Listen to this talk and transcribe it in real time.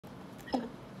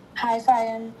हाय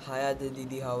सायन। हाय आदिल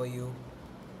दीदी, how are you?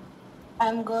 I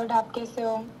am good, आप कैसे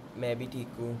हो? मैं भी ठीक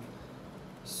हूँ.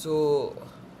 So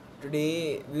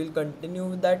today we will continue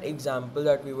with that example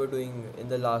that we were doing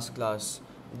in the last class,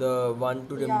 the one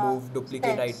to या remove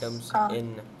duplicate सेट्स items का।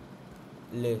 in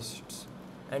lists.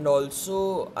 And also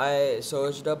I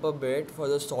searched up a bit for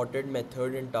the sorted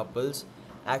method in tuples.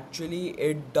 Actually,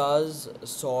 it does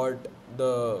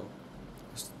the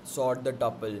sort the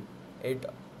tuple. It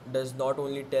does not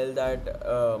only tell that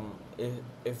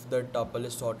if the tuple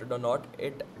is sorted or not,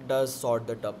 it does sort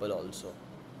the tuple also.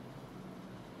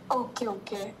 Okay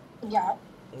okay. या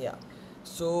Yeah.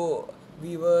 So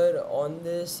we were on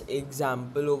this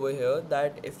example over here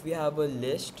that if we have a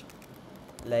list,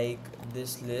 like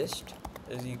this list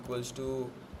is equals to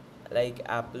like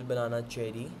apple, banana,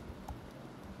 cherry,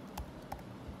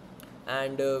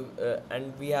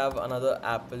 and we have another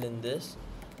apple in this.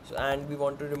 So and we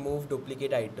want to remove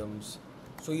duplicate items.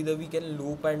 So either we can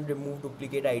loop and remove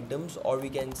duplicate items, or we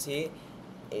can say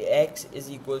x is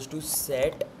equals to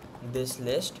set this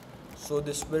list. So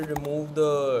this will remove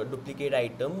the duplicate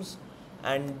items,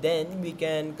 and then we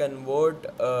can convert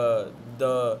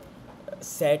the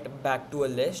set back to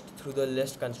a list through the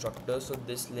list constructor. So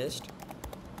this list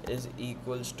is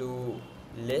equals to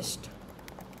list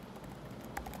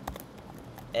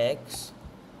x,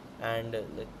 and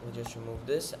let me just remove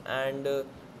this, and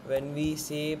when we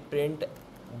say print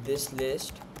this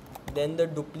list, then the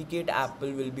duplicate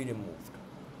apple will be removed.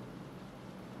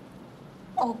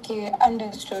 Okay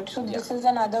understood. So Yeah. This is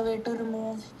another way to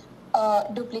remove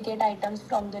duplicate items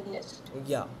from the list.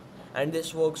 Yeah, and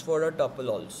this works for a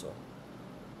tuple also.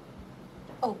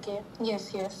 Okay yes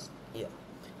yes. Yeah.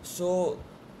 So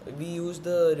we use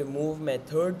the remove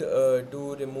method to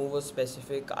remove a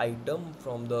specific item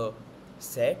from the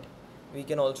set. We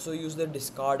can also use the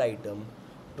discard item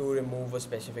to remove a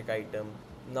specific item.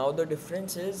 Now the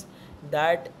difference is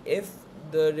that if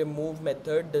the remove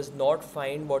method does not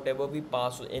find whatever we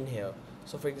pass in here.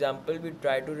 So for example, we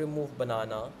try to remove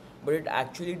banana, but it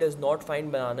actually does not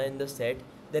find banana in the set,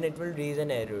 then it will raise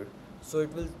an error. So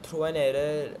it will throw an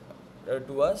error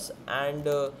to us,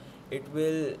 and it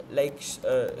will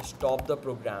stop the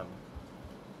program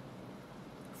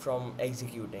from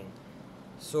executing.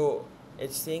 So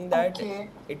it's saying that okay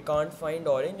it can't find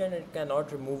orange and it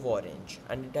cannot remove orange,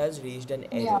 and it has raised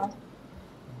an या error.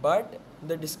 But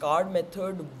the discard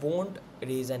method won't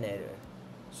raise an error.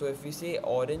 So if we say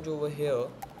orange over here,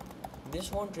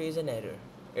 this won't raise an error.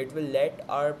 It will let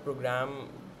our program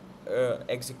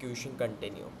execution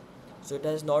continue. So it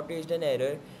has not raised an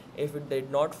error. If it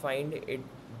did not find,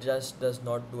 it just does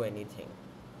not do anything.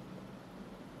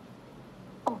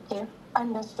 Okay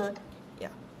understood.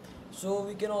 Yeah. So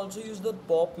we can also use the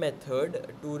pop method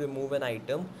to remove an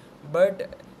item, but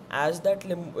as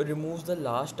that removes the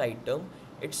last item,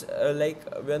 it's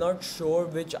we're not sure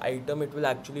which item it will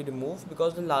actually remove,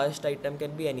 because the last item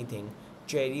can be anything: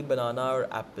 cherry, banana, or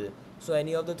apple. So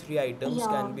any of the three items या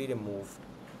can be removed.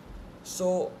 So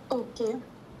okay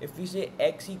if we say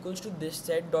x equals to this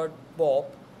set dot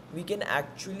pop, we can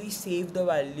actually save the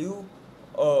value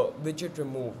which it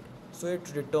removed. So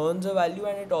it returns a value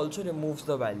and it also removes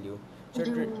the value. So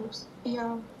removes या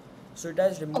it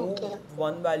has removed okay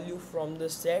one value from the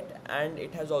set, and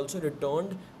it has also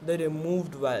returned the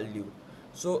removed value.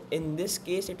 So in this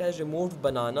case, it has removed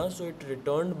banana, so it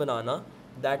returned banana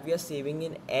that we are saving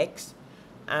in x,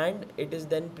 and it is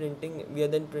then printing. We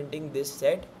are then printing this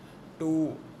set to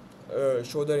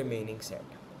show the remaining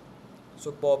set.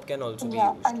 So pop can also be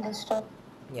या used. Understood.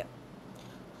 Yeah.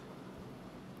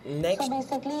 So Next.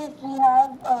 basically, if we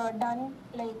have done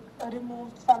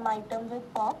removed some items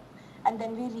with pop, and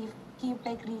then we keep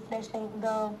like refreshing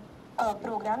the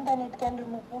program, then it can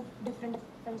remove different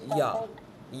stuff, Yeah, right?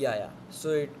 yeah.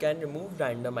 So it can remove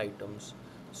random items.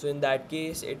 So in that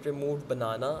case, it removed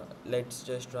banana. Let's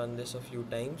just run this a few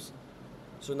times.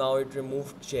 So now it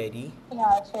removed cherry.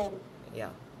 Yeah, cherry.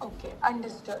 Yeah, Okay,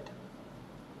 understood.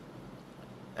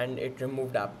 and it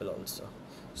removed apple also.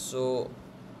 So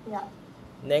Yeah.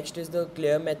 next is the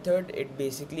clear method. It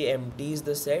basically empties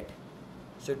the set.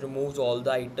 So it removes all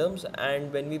the items,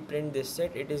 and when we print this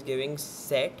set, it is giving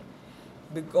set,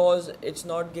 because it's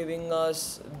not giving us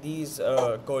these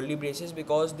curly braces,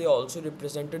 because they also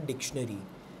represent a dictionary.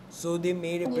 So they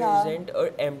may Yeah. represent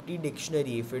an empty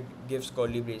dictionary if it gives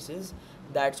curly braces.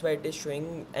 That's why it is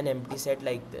showing an empty set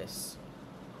like this.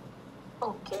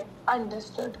 Okay,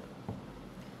 understood.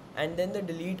 And then the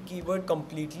delete keyword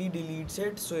completely deletes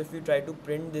it. So if we try to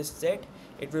print this set,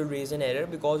 it will raise an error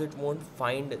because it won't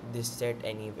find this set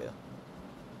anywhere.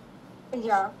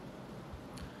 Yeah.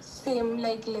 Same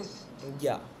like list.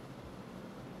 Yeah.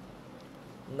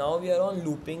 Now we are on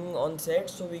looping on set,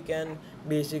 so we can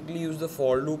basically use the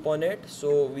for loop on it.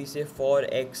 So we say for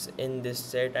x in this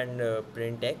set and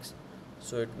print x,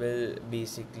 so it will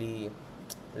basically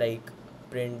like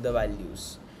print the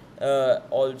values.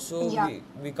 Also Yeah,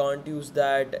 we can't use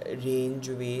that range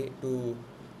way to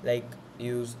like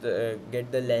use the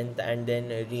get the length and then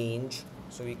range,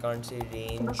 so we can't say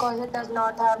range. because it does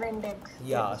not have index.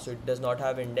 Yeah, so Yes. it does not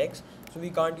have index, so we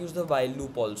can't use the while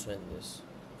loop also in this.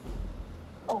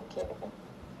 Okay.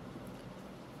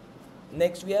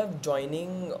 Next we have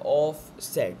joining of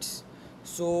sets.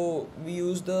 So we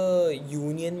use the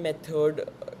union method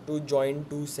to join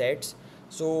two sets.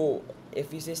 So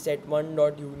if we say set 1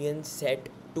 dot union set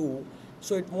 2,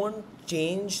 so it won't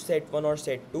change set 1 or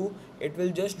set 2, it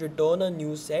will just return a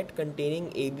new set containing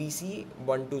ABC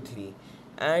 1 to 3,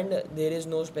 and there is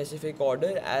no specific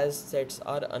order as sets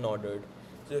are unordered.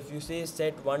 So if you say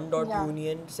set 1 dot Yeah.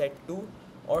 union set 2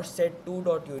 or set 2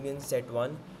 dot union set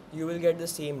 1, you will get the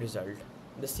same result,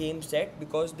 the same set,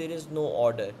 because there is no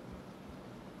order.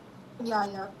 Yeah.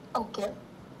 Yeah. Okay.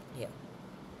 Yeah.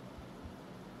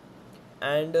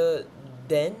 And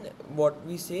then what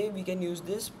we say, we can use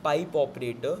this pipe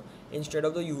operator instead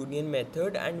of the union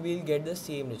method and we'll get the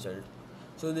same result.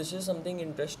 So this is something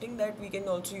interesting, that we can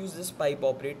also use this pipe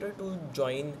operator to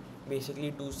join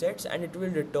basically two sets and it will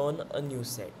return a new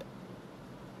set.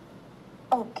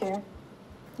 Okay. Yeah.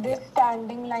 This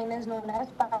standing line is known as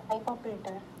pipe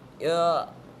operator.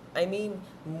 I mean,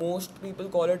 most people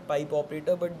call it pipe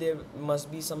operator, but there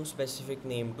must be some specific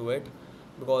name to it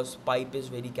because pipe is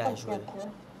very Okay. casual. Okay.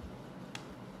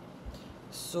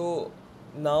 So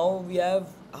now we have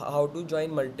how to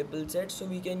join multiple sets. So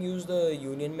we can use the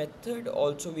union method.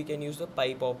 Also, we can use the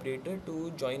pipe operator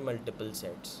to join multiple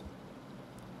sets.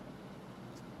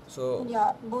 So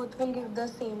Yeah. Both will give the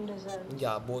same results.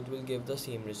 yeah, both will give the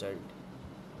same result,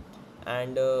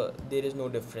 and there is no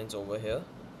difference over here,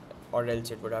 or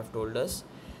else it would have told us.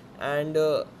 And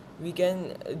we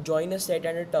can join a set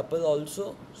and a tuple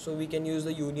also, so we can use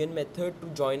the union method to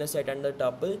join a set and a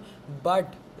tuple,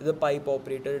 but the pipe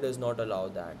operator does not allow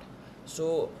that.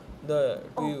 So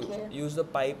Okay. use the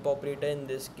pipe operator in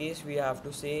this case, we have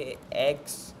to say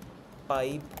x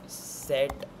pipe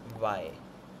set y,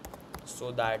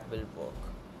 so that will work.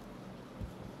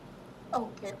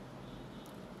 Okay.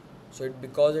 So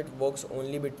because it works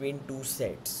only between two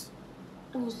sets.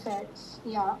 Two sets.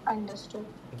 Yeah. Understood.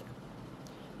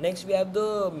 Next we have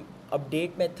the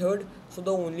update method. So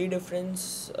the only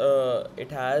difference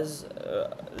it has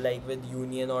like with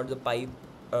union or the pipe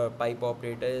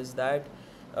operator is that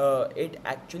it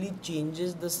actually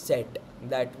changes the set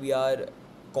that we are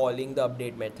calling the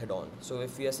update method on. So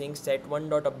if we are saying set 1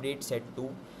 dot update set 2,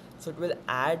 so it will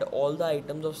add all the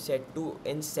items of set 2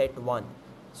 in set 1.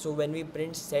 So when we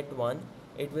print set 1,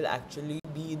 it will actually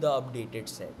be the updated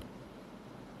set.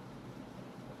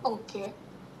 Okay.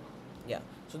 Yeah,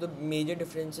 so the major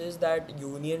difference is that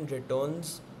union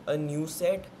returns a new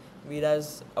set,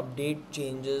 whereas update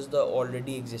changes the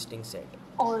already existing set.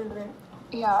 All right.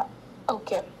 Yeah.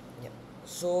 Okay. Yeah.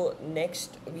 So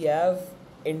next we have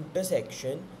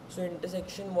intersection. So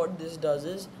intersection, what this does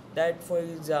is that, for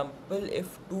example,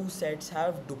 if two sets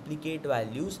have duplicate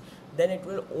values, then it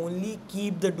will only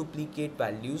keep the duplicate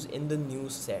values in the new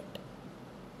set.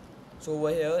 So over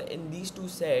here in these two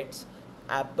sets,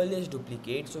 apple is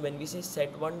duplicate. So when we say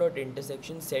set 1 dot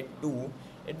intersection set 2,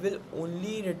 it will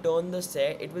only return the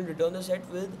set. It will return the set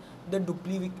with the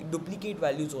duplicate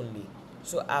values only.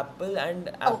 So apple and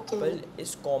apple Okay.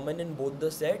 is common in both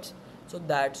the sets. So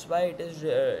that's why it is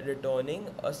returning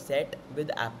a set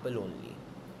with apple only.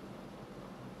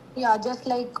 Yeah. Just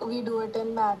like we do it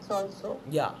in maths also,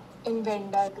 Yeah, in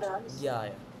Venn diagrams. yeah,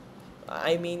 yeah.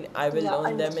 I mean, I will Yeah.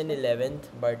 learn them in Understood. 11th,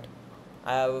 but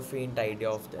I have a faint idea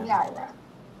of them. Yeah. Yeah.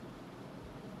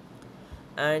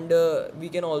 And we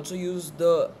can also use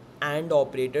the AND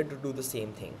operator to do the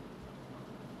same thing.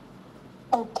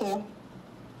 Okay.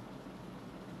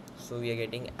 So we are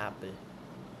getting apple.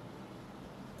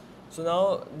 So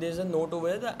now there's a note over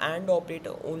here, the AND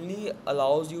operator only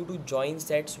allows you to join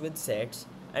sets with sets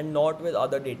and not with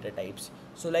other data types.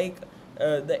 So like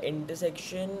the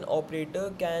intersection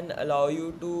operator can allow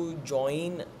you to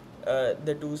join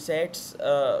the two sets,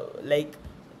 like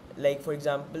for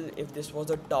example, if this was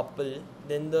a tuple,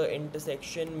 then the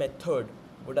intersection method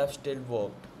would have still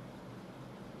worked.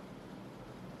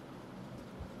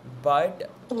 But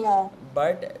Yeah.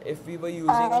 if we were using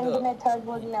And the method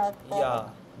would not yeah,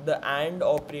 work. the AND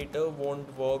operator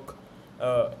won't work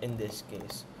in this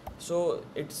case. So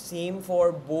it's same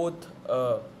for both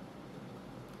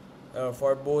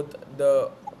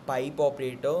the pipe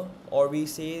operator, or we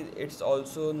say it's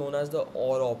also known as the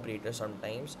OR operator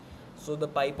sometimes. So the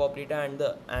pipe operator and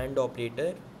the AND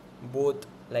operator both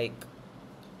like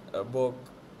work Only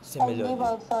similarly.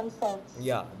 works on sets.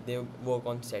 Yeah, they work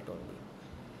on set only.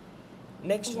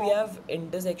 Next we Yeah. have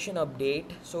intersection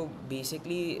update. So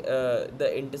basically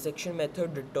the intersection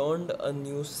method returned a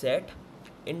new set.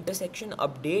 Intersection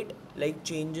update like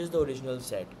changes the original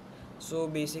set. So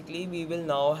basically we will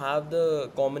now have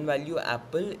the common value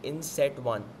apple in set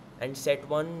 1, and set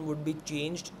 1 would be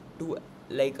changed to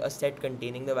like a set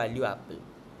containing the value apple.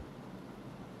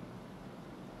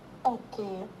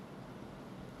 Okay.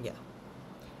 Yeah.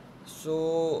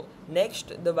 So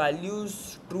next, the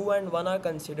values true and 1 are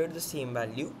considered the same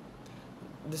value.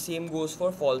 The same goes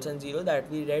for false and 0 that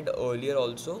we read earlier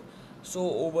also. So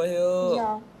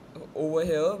Yeah. over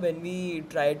here when we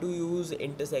try to use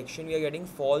intersection, we are getting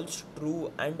false,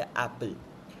 true and apple,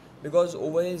 because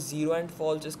over here 0 and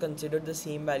false is considered the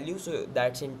same value, so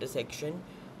that's intersection.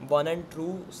 1 and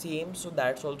true same, so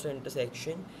that's also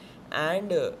intersection.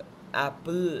 And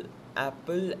apple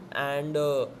apple and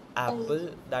Is apple,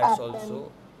 that's apple. also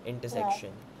Yeah.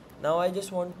 intersection. Now I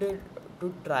just wanted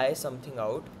to try something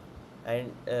out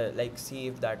and like see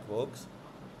if that works.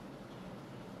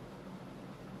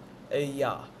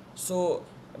 Yeah. So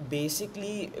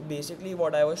basically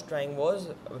what I was trying was,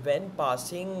 when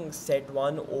passing set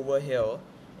 1 over here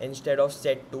instead of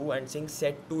set 2 and saying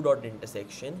set 2 dot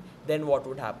intersection, then what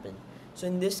would happen? So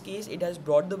in this case it has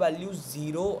brought the values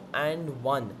 0 and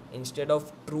 1 instead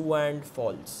of true and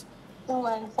false. True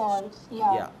and false.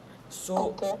 Yeah. Yeah. So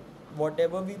Okay.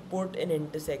 whatever we put in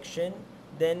intersection,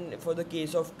 then for the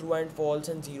case of true and false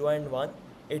and 0 and 1,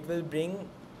 it will bring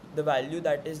the value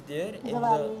that is there The in the,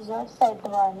 values are set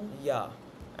one. yeah.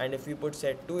 And if we put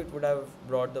set 2, it would have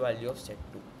brought the value of set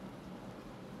 2.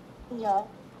 Yeah.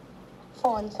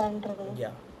 False and true.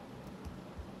 Yeah.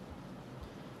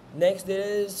 Next there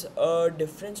is a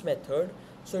difference method.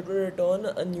 So it will return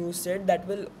a new set that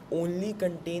will only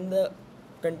contain the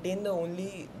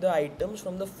only the items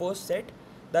from the first set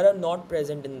that are not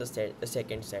present in the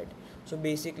second set. So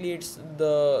basically it's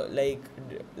the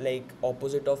like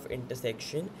opposite of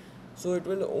intersection. So it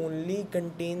will only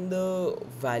contain the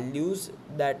values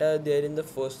that are there in the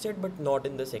first set but not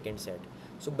in the second set.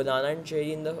 So banana and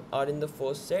cherry are in the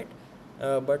first set,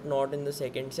 but not in the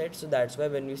second set. So that's why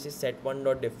when we say set 1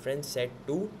 dot difference set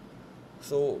 2,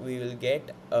 so we will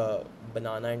get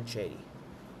banana and cherry.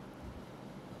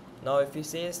 Now if we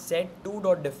say set 2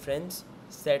 dot difference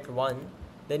set 1,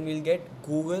 then we'll get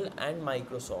Google and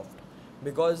Microsoft,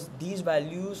 because these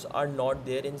values are not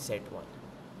there in set 1.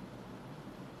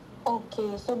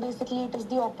 Okay. So basically it is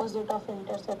the opposite of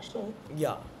intersection.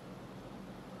 Yeah.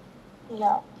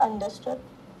 Yeah. Understood.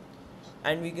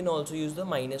 And we can also use the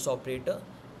minus operator,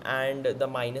 and the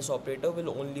minus operator will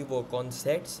only work on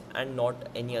sets and not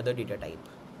any other data type.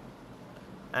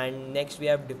 And next we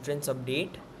have difference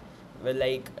update, where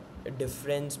like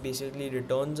difference basically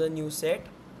returns a new set,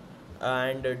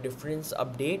 and difference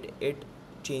update, it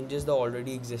changes the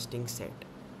already existing set.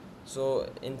 So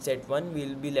in set 1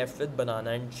 we'll be left with banana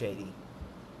and cherry.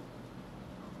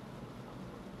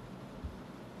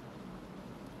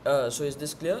 So is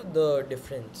this clear, the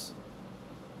difference?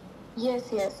 Yes.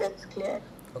 Yes. It's clear.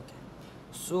 Okay.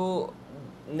 So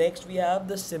next we have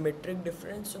the symmetric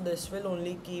difference. So this will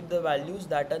only keep the values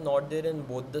that are not there in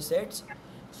both the sets.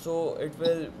 So it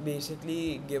will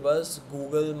basically give us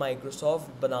Google, Microsoft,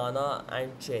 banana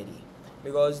and cherry,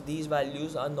 because these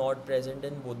values are not present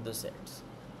in both the sets.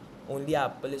 Only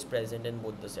apple is present in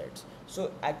both the sets.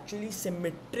 So actually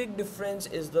symmetric difference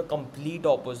is the complete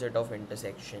opposite of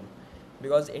intersection,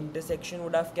 because intersection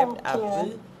would have kept Okay.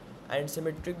 apple, and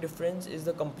symmetric difference is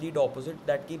the complete opposite,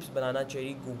 that keeps banana,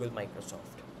 cherry, Google,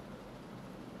 Microsoft.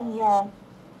 Yeah.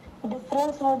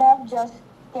 Difference would have just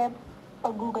kept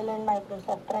Google and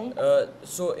Microsoft, right?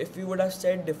 So if we would have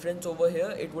said difference over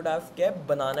here, it would have kept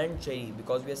banana and cherry,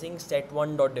 because we are saying set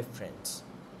 1 dot difference.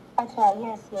 Acha,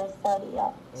 yes, yes, sorry,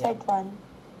 yeah. Yeah. Set one.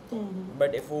 Mm-hmm.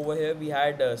 But if over here we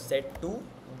had set 2,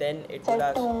 then it would Set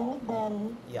have, two,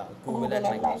 then yeah, Google and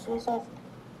Microsoft.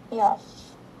 Yeah.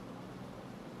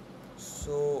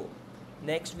 So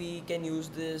next we can use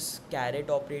this caret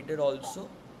operator also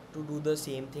to do the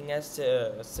same thing as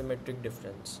symmetric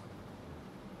difference.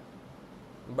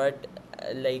 But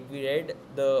like we read,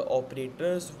 the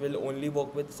operators will only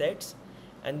work with sets,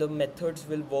 and the methods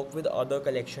will work with other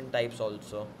collection types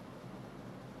also.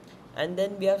 And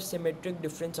then we have symmetric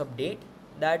difference update,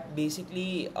 that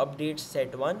basically updates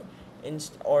set 1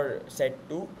 or set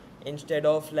 2 instead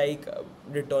of like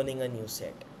returning a new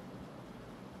set.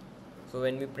 So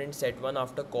when we print set1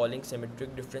 after calling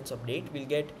symmetric difference update, we'll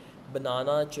get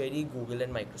banana, cherry, Google,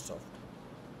 and Microsoft.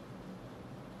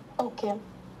 Okay.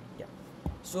 Yeah.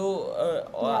 So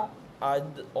Yeah. are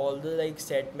all the like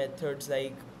set methods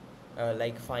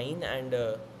like fine, and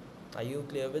are you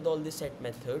clear with all the set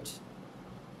methods?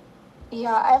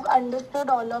 Yeah, I've understood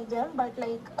all of them, but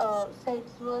like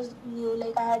sets was new.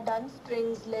 Like I had done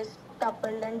strings, list,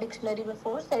 tuple, and dictionary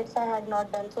before. Sets I had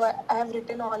not done, so I have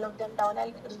written all of them down.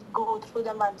 I'll go through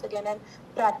them once again and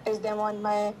practice them on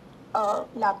my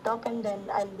laptop, and then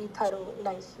I'll be thorough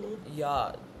nicely.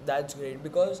 Yeah, that's great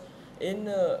because in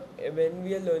when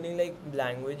we are learning like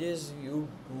languages, you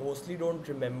mostly don't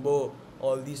remember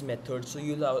all these methods, so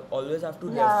you'll always have to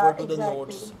refer Yeah, to the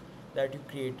notes exactly. that you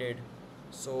created.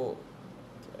 So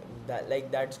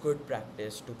that's good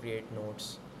practice to create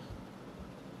notes.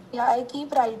 Yeah, I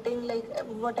keep writing like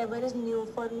whatever is new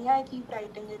for me. I keep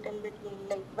writing it in between,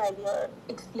 like while you're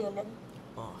explaining.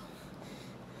 Oh,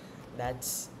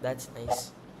 that's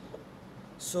nice.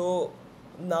 So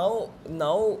now,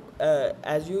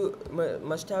 as you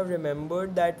must have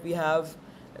remembered that we have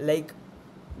like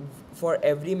for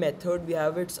every method we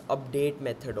have its update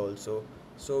method also.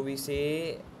 So we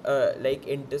say like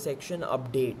intersection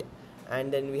update,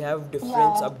 and then we have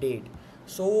difference Yeah, update.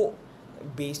 So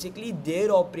basically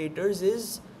their operators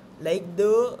is like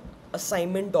the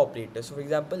assignment operator. So for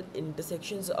example,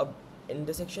 intersection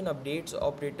updates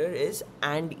operator is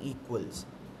and equals,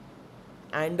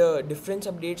 and difference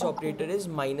updates okay. operator is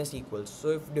minus equals. So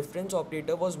if difference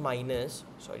operator was minus,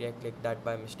 sorry, I clicked that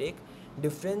by mistake,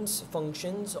 difference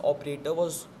functions operator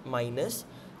was minus,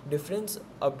 difference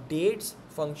updates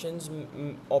functions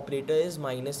operator is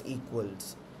minus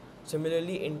equals.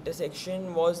 Similarly,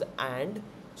 intersection was and,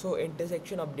 so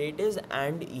intersection update is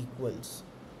and equals.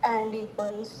 And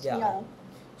equals. Yeah. Yeah.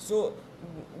 So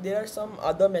there are some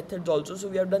other methods also. So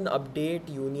we have done update,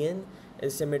 union,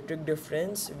 symmetric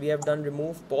difference. We have done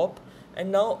remove, pop,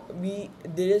 and now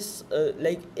there is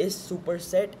like is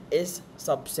superset, is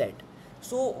subset.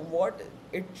 So what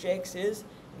it checks is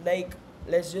like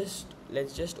let's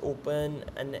just open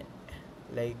an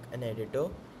editor,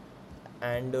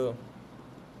 and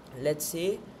let's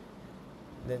say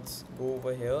let's go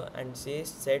over here and say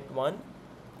set1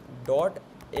 dot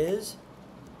is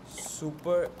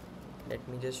super, let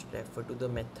me just refer to the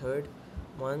method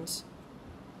once,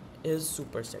 is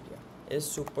superset, yeah, is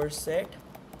superset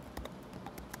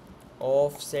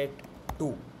of set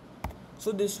 2.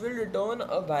 So this will return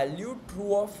a value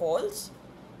true or false,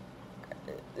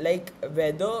 like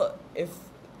whether if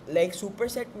like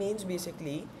superset means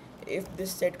basically if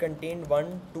this set contained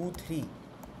 1 2 3,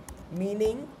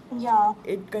 meaning Yeah.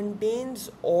 it contains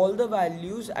all the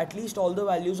values, at least all the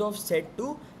values of set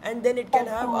 2, and then it can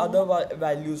Set have two. other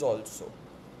values also.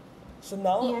 So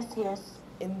now Yes, yes.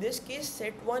 in this case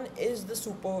set 1 is the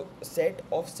superset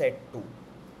of set 2,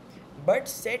 but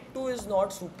set 2 is not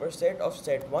superset of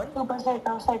set 1.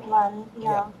 Superset of set one. Yeah.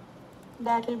 Yeah.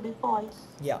 That will be false.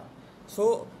 Yeah.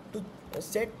 So to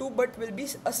set 2 but will be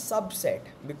a subset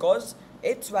because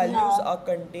its values Yeah. are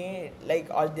contained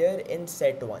like are there in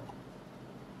set 1.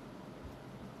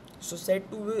 So set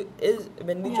 2 is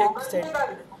when we check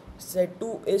set 2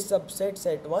 is subset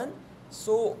set 1,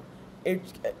 so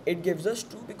it gives us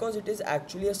true because it is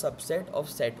actually a subset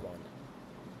of set 1.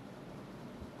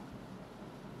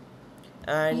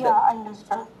 and Yeah,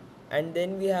 understood. and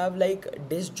then we have like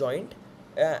disjoint,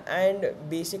 and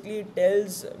basically it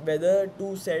tells whether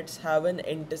two sets have an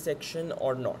intersection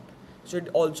or not. So it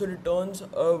also returns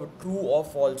a true or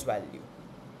false value.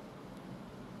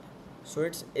 So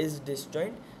it's is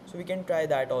disjoint. So we can try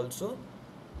that also.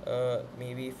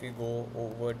 Maybe if we go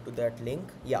over to that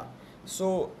link, yeah.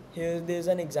 So here there's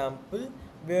an example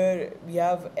where we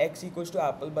have x equals to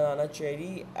apple, banana,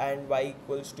 cherry, and y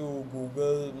equals to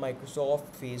Google, Microsoft,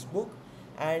 Facebook,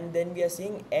 and then we are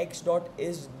saying x dot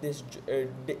is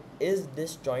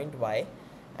disjoint y,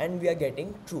 and we are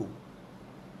getting true,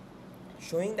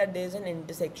 showing that there is an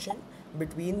intersection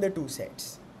between the two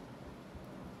sets.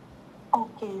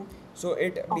 Okay. So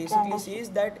it Okay, basically understood. says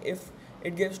that if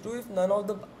it gives true if none of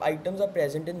the items are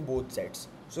present in both sets.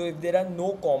 So if there are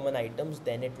no common items,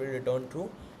 then it will return true.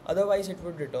 Otherwise, it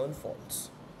would return false.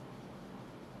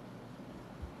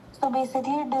 So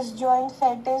basically, disjoint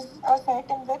set is a set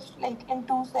in which, like in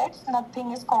two sets,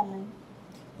 nothing is common.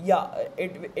 Yeah,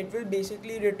 it will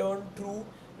basically return true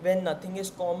when nothing is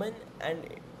common, and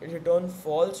return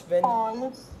false when,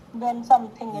 False when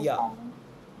something is yeah. common.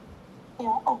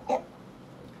 Yeah, okay.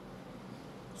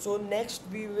 So next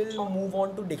we will move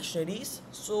on to dictionaries.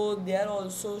 So they are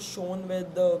also shown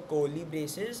with the curly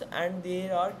braces, and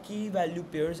there are key value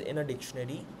pairs in a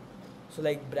dictionary. So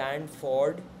like brand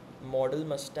Ford, model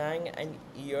Mustang, and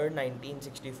year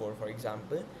 1964, for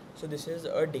example. So this is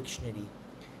a dictionary,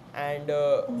 and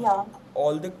Yeah.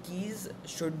 all the keys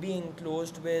should be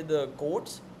enclosed with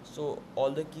quotes. So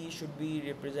all the keys should be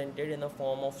represented in a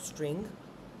form of string.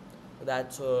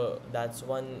 That's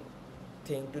one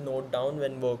thing to note down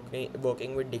when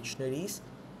working with dictionaries.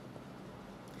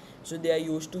 So they are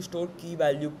used to store key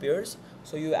value pairs,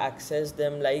 so you access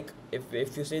them, like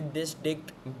if you say this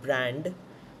dict brand,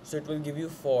 so it will give you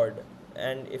Ford,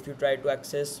 and if you try to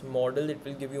access model, it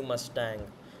will give you Mustang,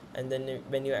 and then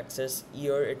when you access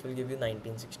year, it will give you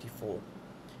 1964.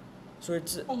 So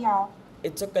Yeah.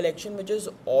 it's a collection which is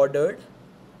ordered,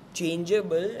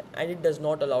 changeable, and it does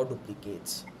not allow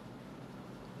duplicates.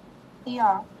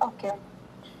 Yeah. Okay.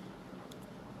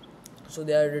 So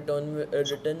they are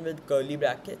written with curly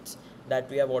brackets that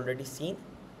we have already seen,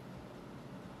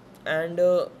 and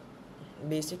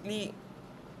basically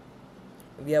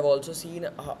we have also seen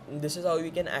this is how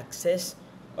we can access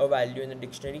a value in the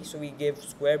dictionary. So we give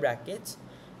square brackets,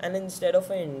 and instead of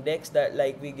an index that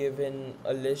like we give in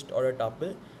a list or a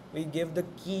tuple, we give the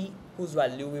key whose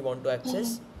value we want to Key.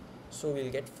 access, so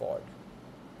we'll get Ford.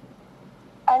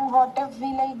 And what if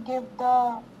we like give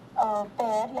the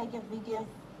pair, like if we give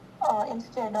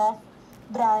instead of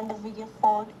brand, if we give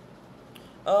Ford?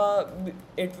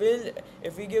 It will,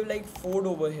 if we give like Ford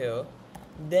over here,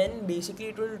 then basically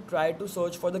it will try to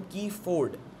search for the key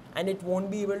Ford, and it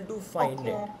won't be able to find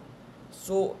it. Okay.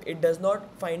 So it does not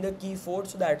find the key Ford,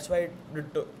 so that's why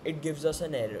it gives us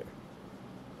an error.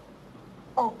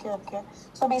 Okay. Okay.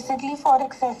 So basically, for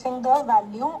accessing the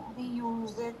value, we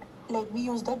use it like we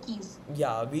use the keys.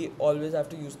 Yeah, we always have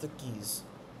to use the keys.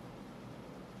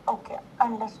 Okay.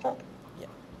 Understood. Yeah.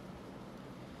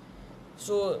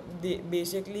 So they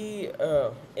basically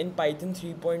in Python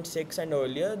 3.6 and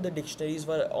earlier, the dictionaries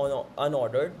were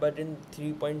unordered, but in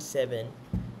 3.7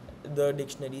 the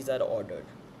dictionaries are ordered.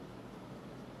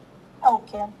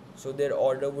 Okay. So their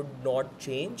order would not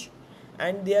change,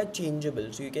 and they are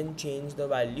changeable, so you can change the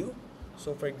value.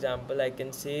 So for example, I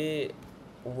can say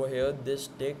over here this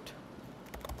dict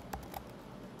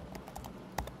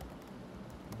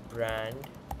brand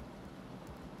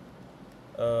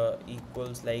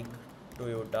equals like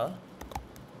Toyota.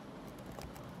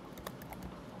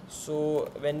 So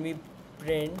when we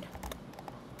print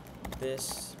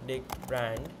this dict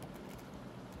brand,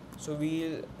 so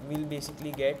we'll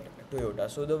basically get Toyota.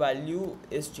 So the value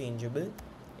is changeable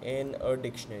in a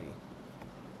dictionary.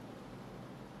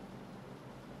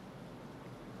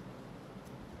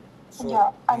 So Yeah.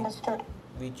 we Understood.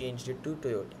 we changed it to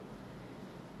Toyota.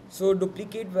 So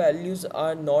duplicate values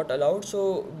are not allowed.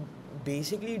 So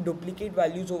basically duplicate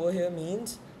values over here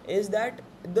means is that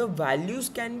the values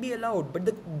can be allowed, but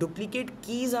the duplicate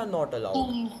keys are not allowed.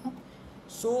 Keys.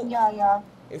 So Yeah. Yeah.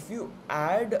 if you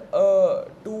add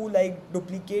two like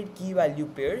duplicate key value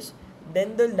pairs,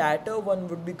 then the latter one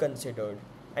would be considered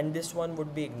and this one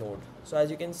would be ignored. So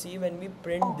as you can see, when we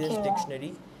print this Okay.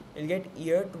 dictionary, you'll get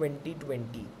year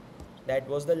 2020. That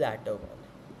was the latter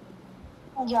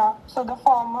one. Yeah. So the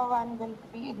former one will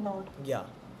be ignored. Yeah.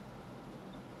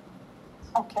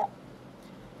 Okay.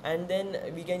 And then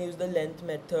we can use the length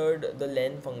method, the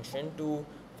len function, to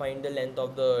find the length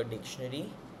of the dictionary,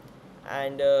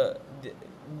 and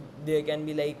there can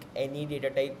be like any data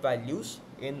type values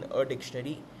in a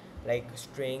dictionary, like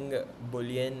string,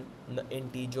 boolean,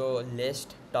 integer,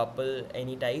 list, tuple,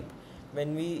 any type.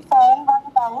 When we Saion,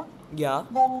 one doubt. Yeah.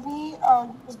 When we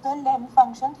use the len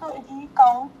function, so it will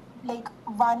count like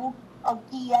one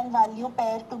key and value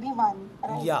pair to be one,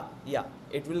 right? Yeah,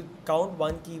 it will count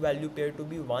one key value pair to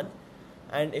be one,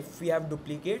 and if we have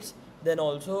duplicates, then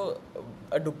also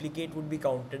a duplicate would be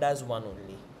counted as one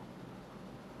only.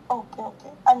 Okay,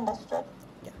 okay, understood.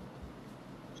 Yeah.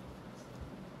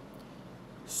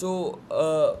 So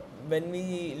when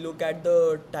we look at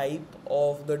the type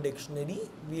of the dictionary,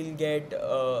 we'll get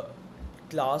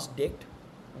class dict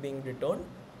being returned,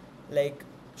 like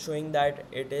showing that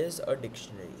it is a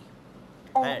dictionary.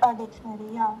 In And a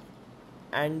dictionary, yeah.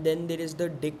 then there is the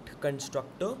dict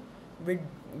constructor, with,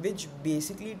 which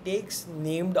basically takes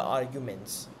named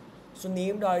arguments. So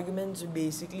named arguments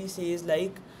basically says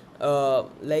there are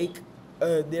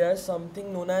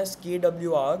something known as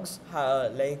KWRs,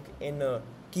 like in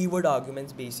keyword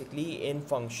arguments, basically in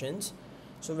functions.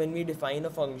 So when we define a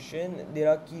function, there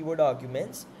are keyword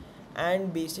arguments,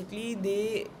 and basically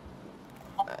they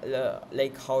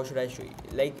like, how should I show you?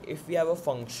 Like if we have a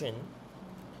function,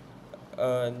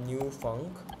 new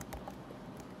func,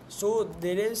 so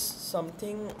there is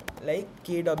something like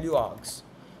KW args.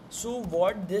 So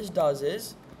what this does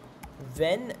is,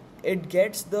 when it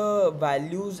gets the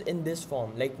values in this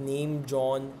form, like name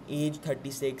John, age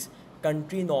 36,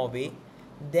 country Norway.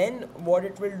 Then what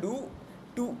it will do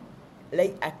to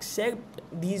like accept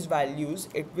these values,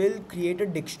 it will create a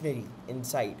dictionary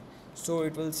inside. So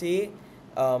it will say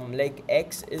like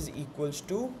x is equals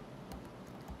to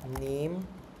name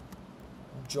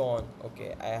John.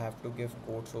 Okay, I have to give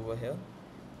quotes over here.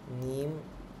 Name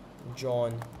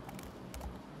John,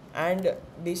 and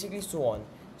basically so on.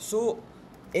 So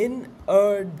in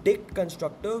a dict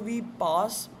constructor we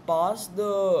pass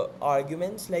the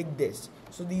arguments like this.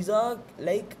 So these are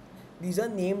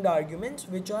named arguments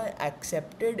which are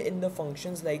accepted in the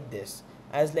functions like this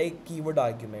as like keyword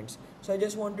arguments. So I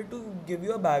just wanted to give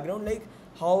you a background, like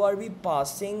how are we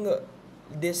passing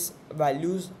this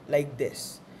values like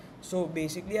this. So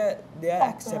basically they are Okay.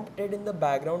 accepted in the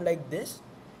background like this,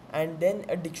 and then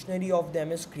a dictionary of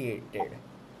them is created.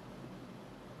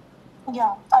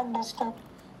 Yeah, understood.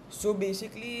 So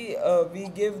basically, we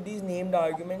give these named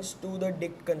arguments to the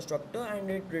dict constructor and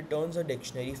it returns a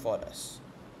dictionary for us.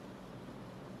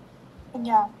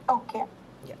 Yeah, okay.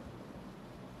 Yeah.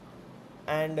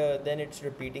 And then it's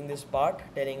repeating this part,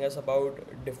 telling us about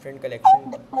different collection.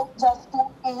 And like just in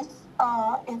case,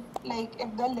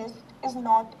 if the list is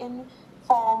not in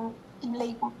form,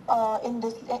 like in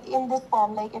this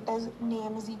form, like it is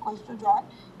name is equals to John.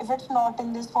 If it's not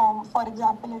in this form, for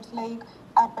example, it's like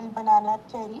apple, banana,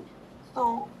 cherry.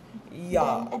 So Yeah.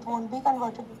 then it won't be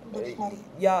converted into Uh, dictionary.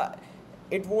 yeah,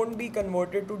 it won't be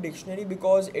converted to dictionary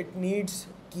because it needs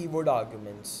keyword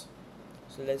arguments.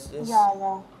 So Yeah,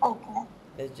 yeah. Okay.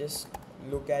 let's just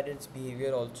look at its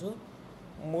behavior also.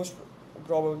 Most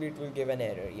probably it will give an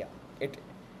error. Yeah, it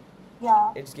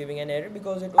Yeah, it's giving an error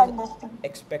because it was understood.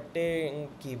 expecting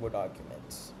keyboard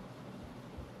arguments.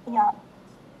 Yeah,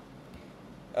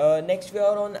 Next we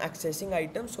are on accessing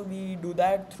items, so we do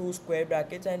that through square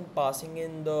brackets and passing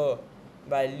in the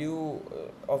value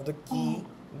of the key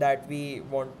that we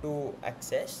want to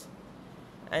access.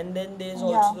 And then there's yeah,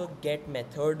 also the get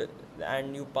method,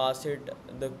 and you pass it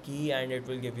the key and it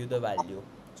will give you the value,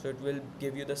 so it will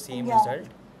give you the same yeah, result.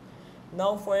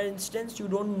 Now for instance, you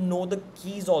don't know the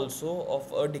keys also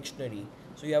of a dictionary,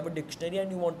 so you have a dictionary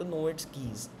and you want to know its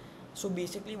keys. So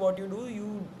basically what you do,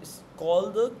 you call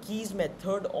the keys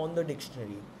method on the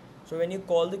dictionary. So when you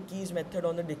call the keys method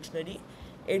on the dictionary,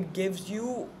 it gives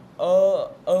you a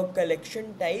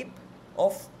collection type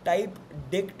of type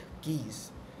dict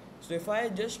keys. So if I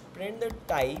just print the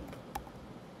type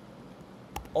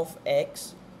of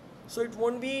x, so it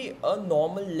won't be a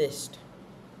normal list,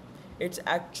 it's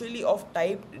actually of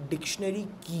type dictionary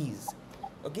keys.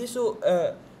 Okay, so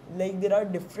like there are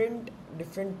different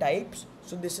types,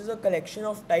 so this is a collection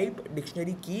of type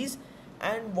dictionary keys.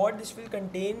 And what this will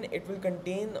contain, it will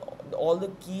contain all the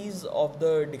keys of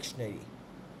the dictionary.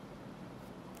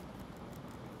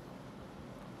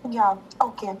 yeah.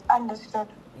 Okay, understood.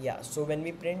 Yeah, so when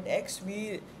we print x,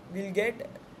 we will get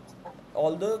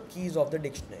all the keys of the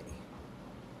dictionary.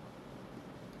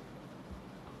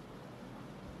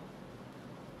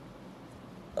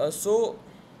 So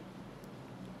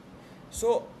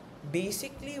so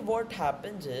basically what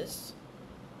happens is,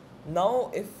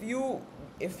 now if you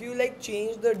like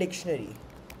change the dictionary,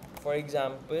 for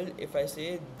example if I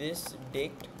say this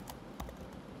dict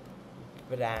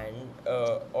brand,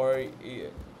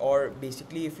 or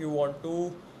basically if you want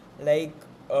to like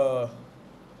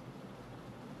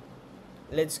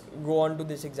let's go on to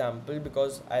this example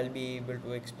because I'll be able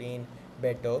to explain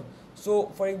better.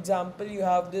 So for example, you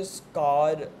have this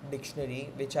car dictionary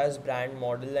which has brand,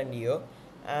 model and year,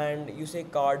 and you say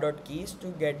car.keys to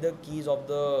get the keys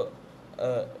uh,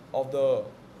 of the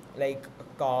like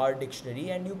car dictionary,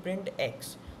 and you print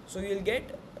x, so you'll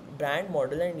get brand,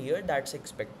 model and year, that's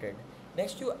expected.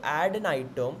 Next you add an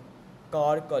item,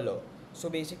 car color. So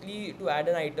basically to add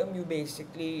an item, you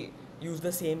basically use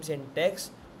the same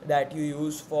syntax that you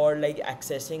use for like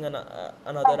accessing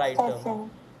another item, Accessing.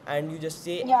 and you just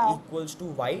say Yeah, equals to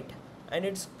white, and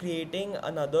it's creating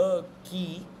another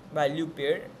key value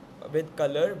pair with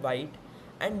color white.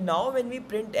 And now when we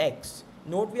print x,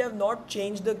 note we have not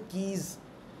changed the keys.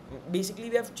 Basically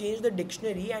we have changed the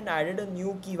dictionary and added a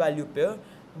new key value pair,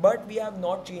 but we have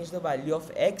not changed the value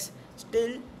of x.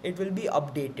 Still it will be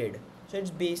updated. So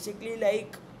it's basically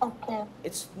like okay.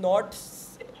 it's not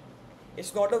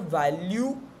it's not a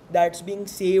value that's being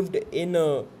saved in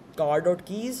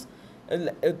car.keys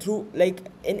through like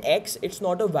in x, it's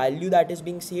not a value that is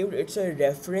being saved, it's a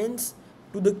reference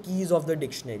to the keys of the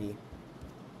dictionary.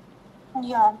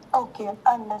 Yeah, okay,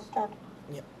 understood.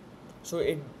 Yeah. So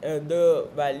the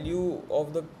value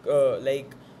of the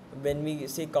like when we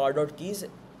say car.keys,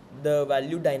 the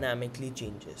value dynamically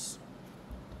changes.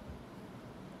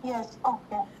 Yes.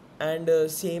 Okay. And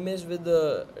same is with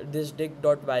the this dict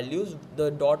dot values.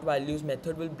 The dot values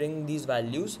method will bring these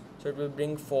values, so it will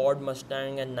bring Ford,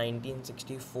 Mustang and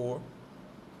 1964.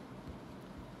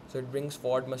 So it brings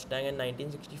Ford, Mustang and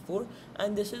 1964,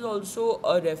 and this is also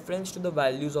a reference to the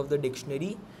values of the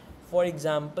dictionary. For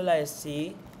example, I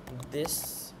say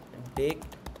this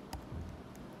dict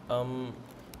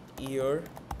year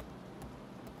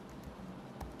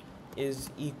is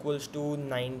equals to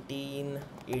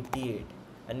 1988,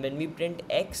 and when we print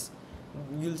X,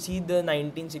 you'll see the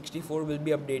 1964 will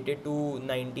be updated to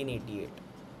 1988.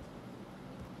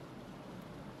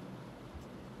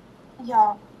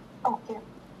 Yeah. Okay.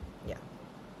 Yeah,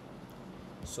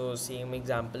 so same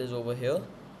example is over here.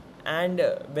 And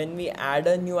when we add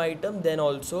a new item, then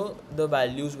also the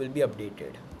values will be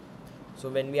updated. So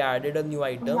when we added a new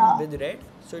item Yeah. with red,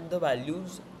 so the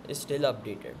values is still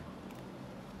updated.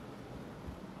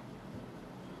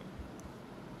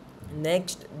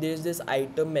 Next, there is this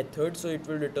item method, so it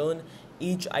will return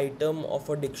each item of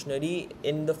a dictionary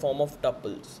in the form of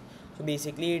tuples. So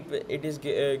basically it is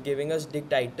giving us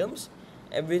dict items,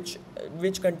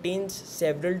 which contains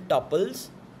several tuples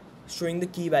showing the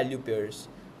key value pairs.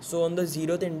 So on the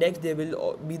 0th index there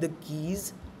will be the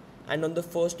keys, and on the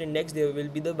first index there will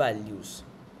be the values.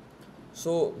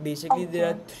 So basically there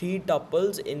Okay. are three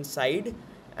tuples inside,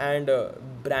 and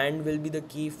brand will be the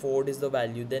key, Ford is the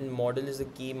value, then model is the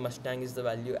key, Mustang is the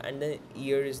value, and then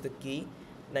year is the key,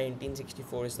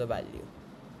 1964 is the value.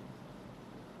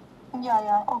 Yeah.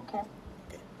 Yeah. Okay.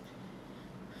 Okay.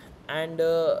 And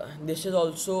this is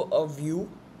also a view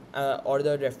or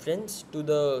the reference to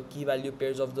the key value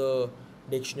pairs of the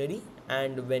dictionary.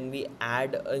 And when we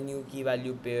add a new key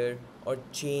value pair or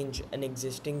change an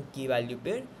existing key value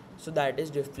pair, so that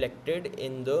is reflected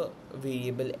in the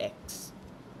variable X.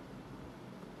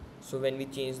 So when we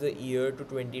change the year to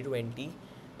 2020,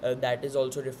 that is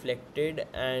also reflected,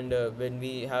 and when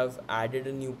we have added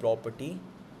a new property,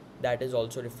 that is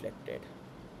also reflected.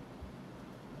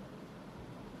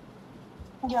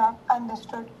 Yeah.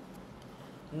 Understood.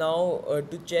 Now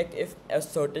to check if a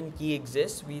certain key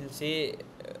exists, we'll say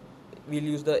we'll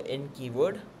use the in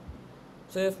keyword.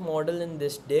 So if model in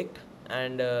this dict,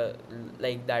 and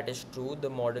like that is true, the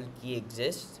model key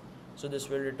exists, so this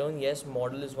will return yes,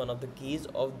 model is one of the keys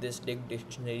of this dict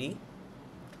dictionary.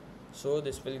 So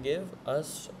this will give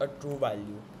us a true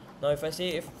value. Now if I say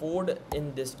if Ford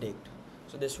in this dict,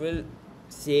 so this will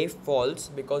say false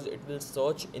because it will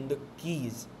search in the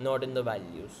keys, not in the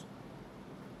values.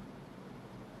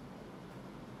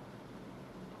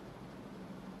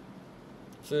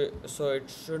 So it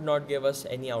should not give us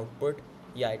any output.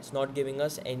 Yeah, it's not giving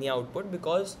us any output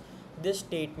because this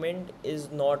statement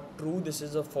is not true, this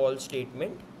is a false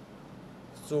statement.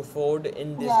 So Ford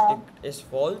in this Yeah. dict is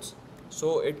false,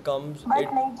 so it comes But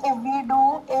it. like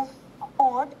if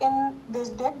port in this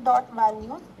dict dot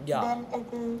values, Yeah, then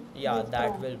it will yeah, give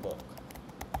that true. will work.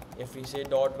 If we say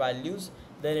dot values,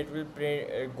 then it will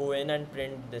print, go in and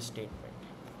print this statement.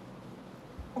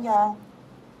 Yeah.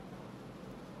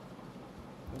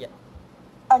 Yeah.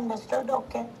 Understood.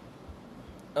 Okay.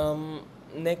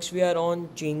 Next we are on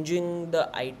changing the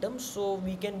items, so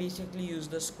we can basically use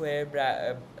the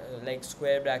like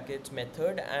square brackets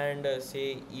method, and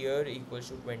say year equals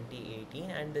to 2018,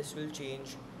 and this will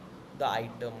change the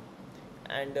item.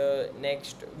 And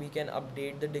next we can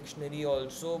update the dictionary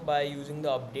also by using the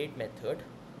update method,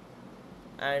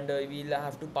 and we'll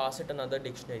have to pass it another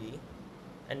dictionary,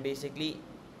 and basically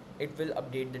it will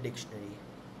update the dictionary,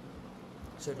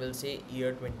 so it will say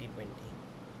year 2020.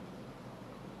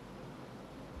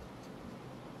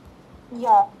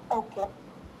 Yeah. Okay.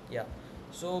 Yeah,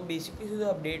 so basically through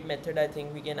the update method I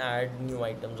think we can add new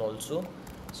items also.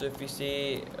 So if we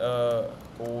say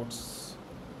quotes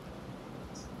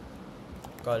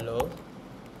color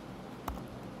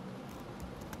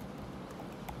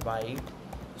white,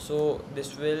 so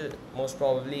this will most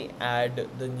probably add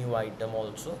the new item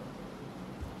also,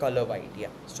 color white. Yeah,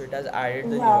 so it has added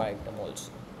the new Yeah. item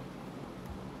also.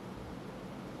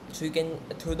 So you can,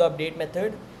 through the update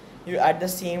method, you at the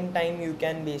same time you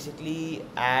can basically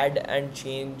add and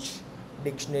change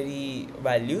dictionary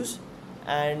values,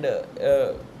 and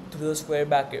through the square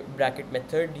bracket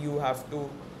method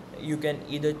you can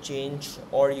either change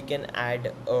or you can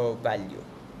add a value.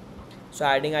 So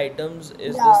adding items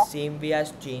is the Yeah. same way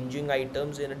as changing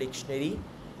items in a dictionary,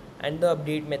 and the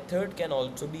update method can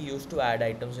also be used to add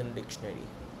items in a dictionary.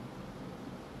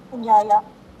 Yeah. Yeah.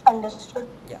 Understood.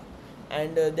 Yeah,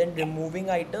 and then removing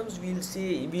items,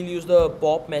 we'll use the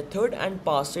pop method and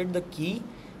pass it the key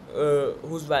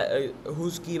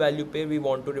whose key value pair we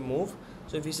want to remove.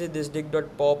 So if we say this dict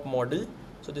dot pop model,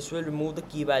 so this will remove the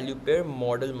key value pair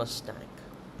model Mustang,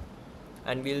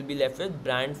 and we'll be left with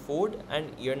brand Ford and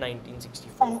year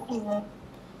 1964. And even.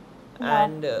 Yeah.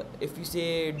 And if we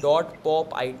say dot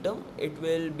pop item, it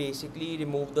will basically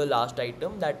remove the last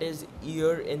item, that is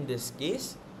year in this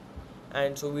case,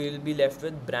 and so we will be left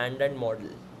with brand and model.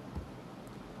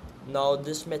 Now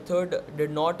this method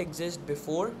did not exist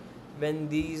before when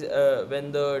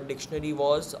the dictionary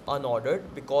was unordered,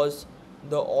 because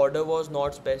the order was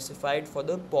not specified for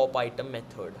the pop item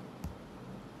method.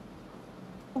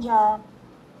 Yeah.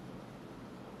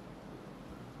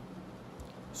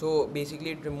 So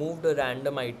basically it removed a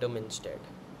random item instead.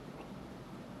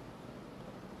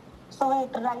 So wait,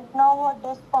 right now what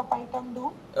does pop item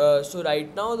do? So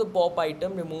right now the pop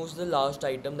item removes the last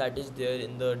item that is there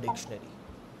in the dictionary.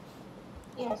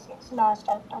 Yes, yes, last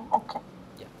item. Okay.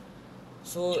 Yeah.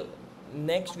 So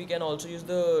next we can also use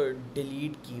the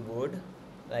delete keyword,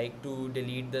 like to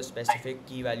delete the specific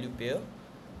key value pair,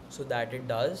 so that it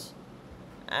does.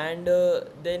 And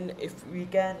then if we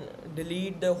can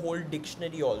delete the whole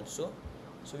dictionary also,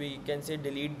 so we can say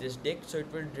delete this dict, so it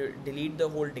will delete the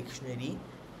whole dictionary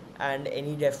and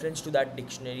any reference to that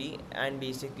dictionary, and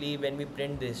basically when we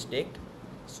print this dict,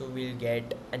 so we'll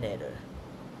get an error.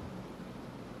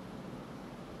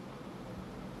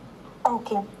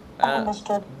 Okay.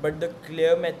 Understood. But the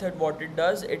clear method, what it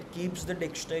does, it keeps the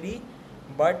dictionary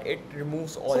but it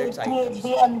removes all So its it creates items.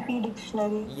 the empty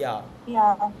dictionary. Yeah.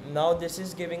 Yeah. Now this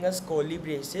is giving us curly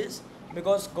braces,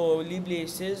 because curly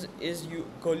braces is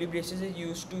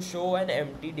used to show an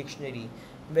empty dictionary.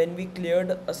 When we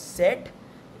cleared a set,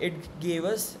 it gave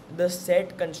us the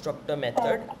set constructor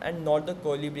method and not the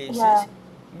curly braces. Yeah.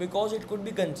 Because it could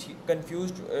be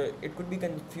confused. It could be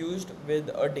confused with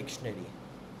a dictionary.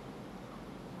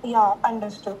 Yeah,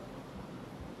 understood.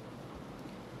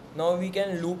 Now we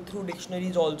can loop through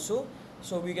dictionaries also.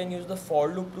 So we can use the for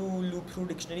loop to loop through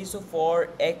dictionaries. So for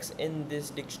x in this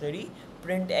dictionary,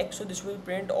 print x. So this will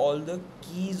print all the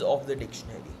keys of the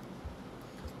dictionary.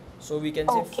 So we can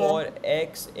say for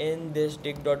x in this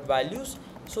dict dot values.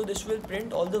 So this will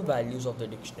print all the values of the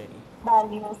dictionary.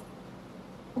 Values.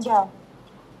 Yeah.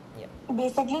 Yeah.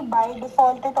 Basically, by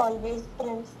default, it always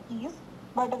prints keys.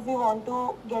 But if we want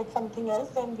to get something else,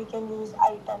 then we can use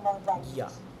item and values. Yeah.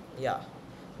 Yeah.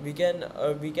 We can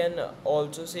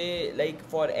also say, like,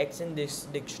 for x in this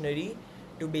dictionary,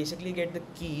 to basically get the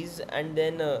keys, and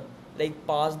then like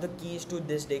pass the keys to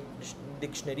this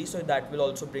dictionary, so that will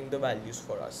also bring the values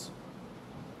for us.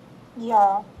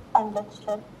 Yeah,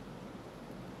 understood.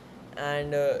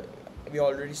 And we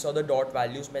already saw the dot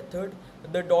values method.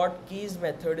 The dot keys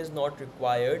method is not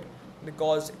required,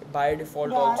 because by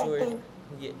default also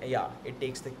it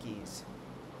takes the keys.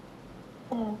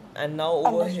 And now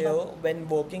over here, when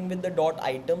working with the dot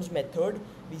items method,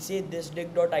 we say this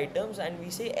dict dot items and we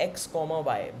say x comma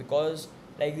y, because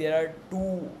like there are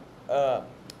two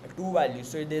values,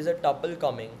 so there's a tuple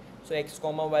coming, so x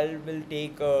comma y will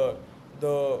take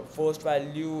the first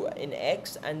value in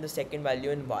x and the second value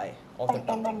in y of the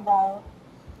tuple.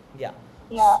 Yeah.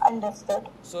 Yeah, understood.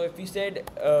 So if we said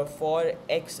for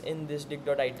x in this dict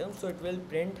dot item, so it will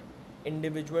print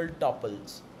individual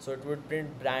tuples. So it would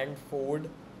print brand Ford,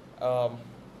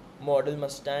 model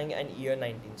Mustang, and year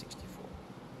 1964.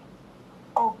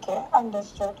 Okay,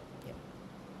 understood. Yeah.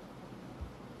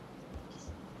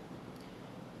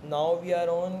 Now we are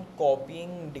on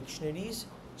copying dictionaries.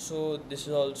 So this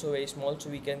is also very small,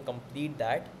 so we can complete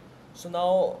that. So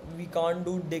now we can't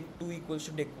do dict2 equals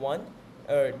to dict1,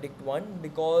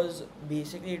 because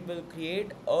basically it will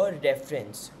create a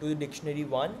reference to the dictionary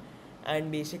 1,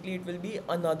 and basically it will be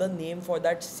another name for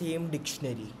that same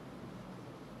dictionary.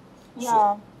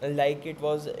 Yeah. So, like it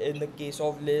was in the case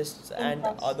of lists and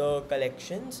other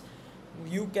collections,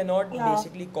 you cannot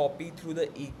basically copy through the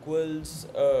equals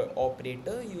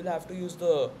operator. You'll have to use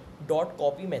the dot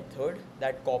copy method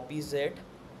that copies it,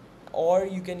 or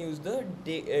you can use the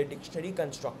dictionary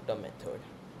constructor method.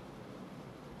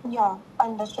 Yeah,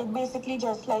 understood. Basically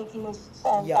just like lists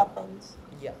and tuples.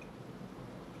 Yeah.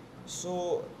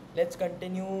 So let's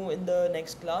continue in the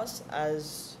next class,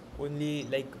 as only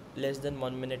like less than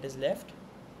 1 minute is left.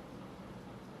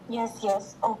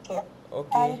 Yes, okay. Okay.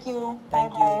 Thank you.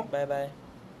 Thank Bye-bye. you. Bye bye.